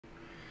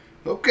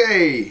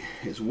Okay,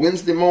 it's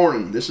Wednesday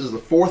morning. This is the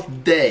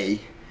 4th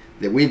day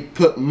that we've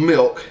put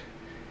milk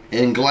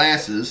in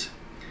glasses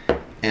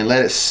and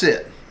let it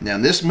sit. Now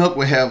this milk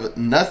will have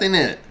nothing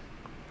in it.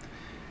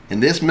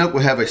 And this milk will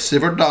have a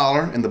silver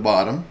dollar in the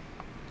bottom.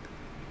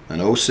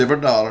 An old silver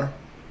dollar.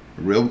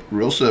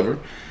 Real silver.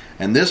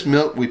 And this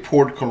milk we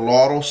poured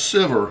colloidal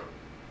silver,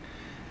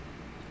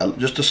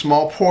 just a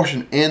small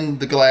portion in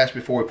the glass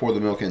before we pour the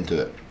milk into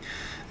it.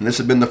 And this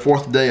has been the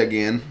 4th day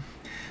again.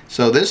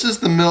 So this is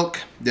the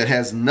milk that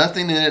has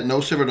nothing in it, no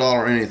silver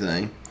dollar or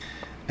anything,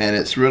 and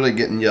it's really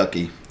getting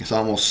yucky. It's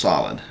almost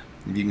solid,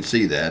 if you can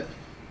see that.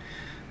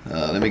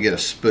 Let me get a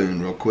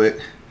spoon real quick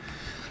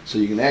so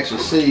you can actually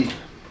see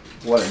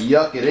what a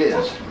yuck it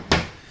is.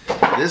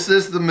 This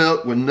is the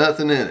milk with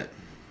nothing in it,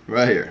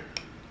 right here.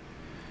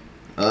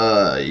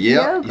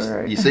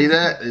 Yeah, you see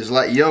that? It's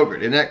like yogurt.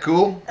 Isn't that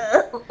cool?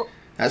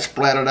 That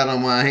splattered out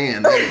on my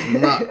hand. That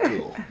is not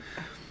cool.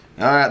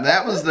 Alright,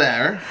 that was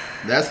there.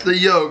 That's the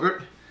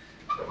yogurt.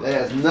 That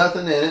has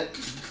nothing in it.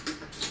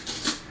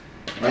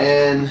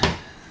 And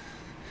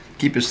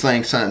keep this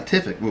thing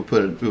scientific,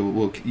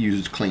 we'll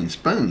use clean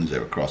spoons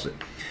there across it.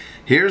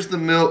 Here's the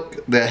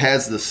milk that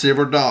has the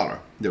silver dollar.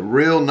 The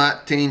real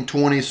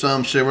 1920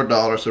 some silver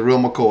dollar. It's a real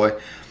McCoy.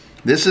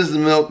 This is the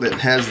milk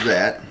that has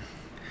that.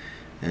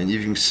 And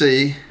you can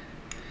see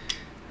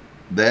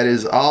that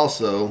is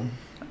also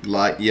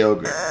like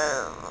yogurt.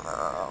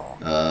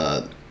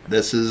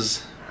 This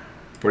is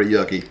pretty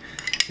yucky.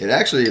 It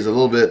actually is a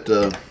little bit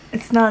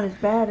it's not as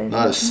bad as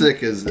not as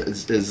thick as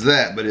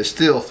that, but it's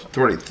still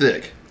pretty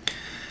thick.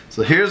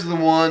 So here's the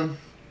one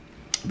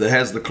that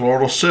has the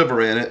colloidal silver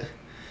in it.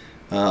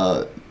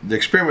 The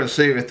experiment to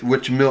see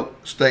which milk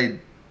stayed,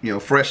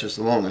 freshest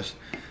the longest.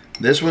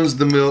 This one's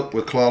the milk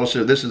with colloidal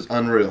silver. This is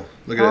unreal.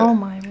 Look at that. Oh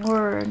my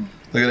word.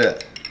 Look at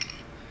that.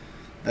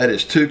 That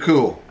is too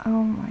cool.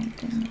 Oh my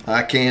goodness.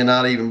 I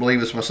cannot even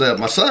believe this myself.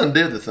 My son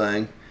did the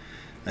thing.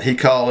 He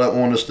called up,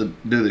 wanted us to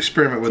do the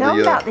experiment with Tell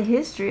about the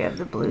history of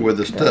the blue with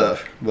the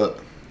stuff. But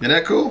isn't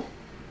that cool?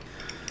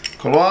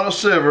 Colloidal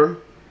silver,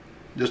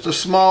 just a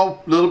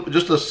small little,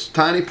 just a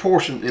tiny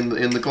portion in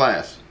the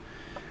glass.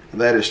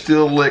 That is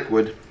still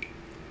liquid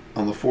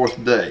on the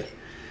 4th day.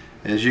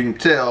 And as you can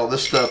tell,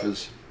 this stuff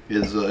is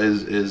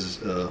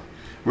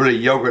really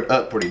yogurt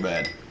up pretty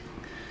bad.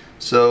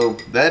 So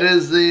that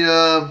is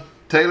the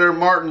Taylor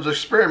Martin's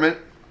experiment.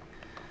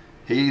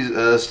 He's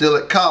still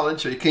at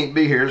college, so he can't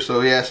be here,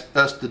 so he asked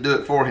us to do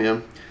it for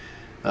him.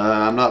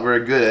 I'm not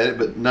very good at it,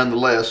 but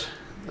nonetheless,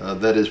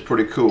 that is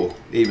pretty cool,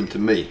 even to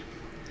me.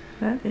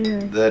 That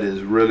is. That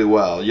is really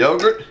wild.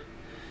 Yogurt.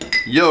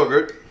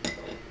 Let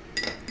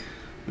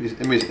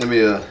me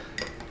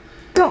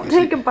Don't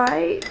take a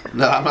bite.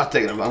 No, I'm not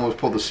taking a bite. I'm going to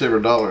pull the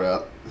silver dollar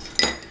out.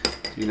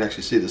 You can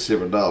actually see the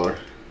silver dollar.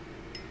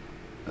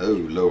 Oh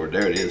Lord,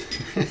 there it is.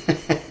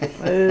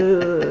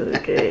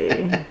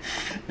 Okay.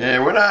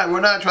 Yeah, we're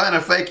not trying to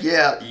fake you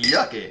out.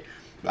 Yucky.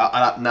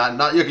 Not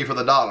yucky for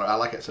the dollar. I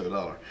like that silver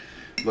dollar.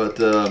 But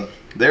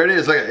there it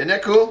is. Look at it. Isn't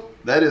that cool?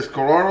 That is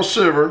colloidal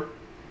silver.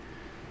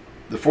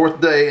 The 4th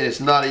day, and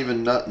it's not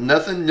even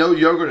nothing, no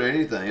yogurt or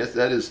anything.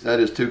 That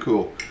is too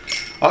cool.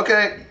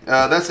 Okay,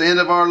 that's the end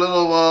of our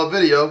little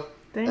video.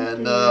 Thank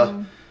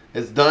you.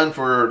 It's done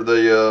for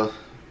the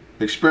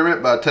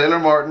experiment by Taylor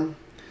Martin,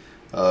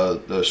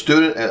 the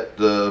student at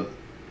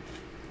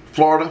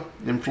Florida.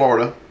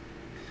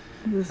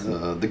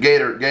 The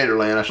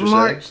Gatorland, I should say.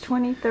 March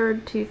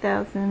 23rd,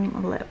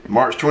 2011.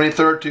 March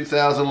 23rd,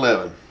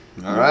 2011.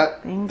 All right.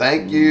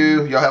 Thank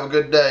you. Y'all have a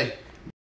good day.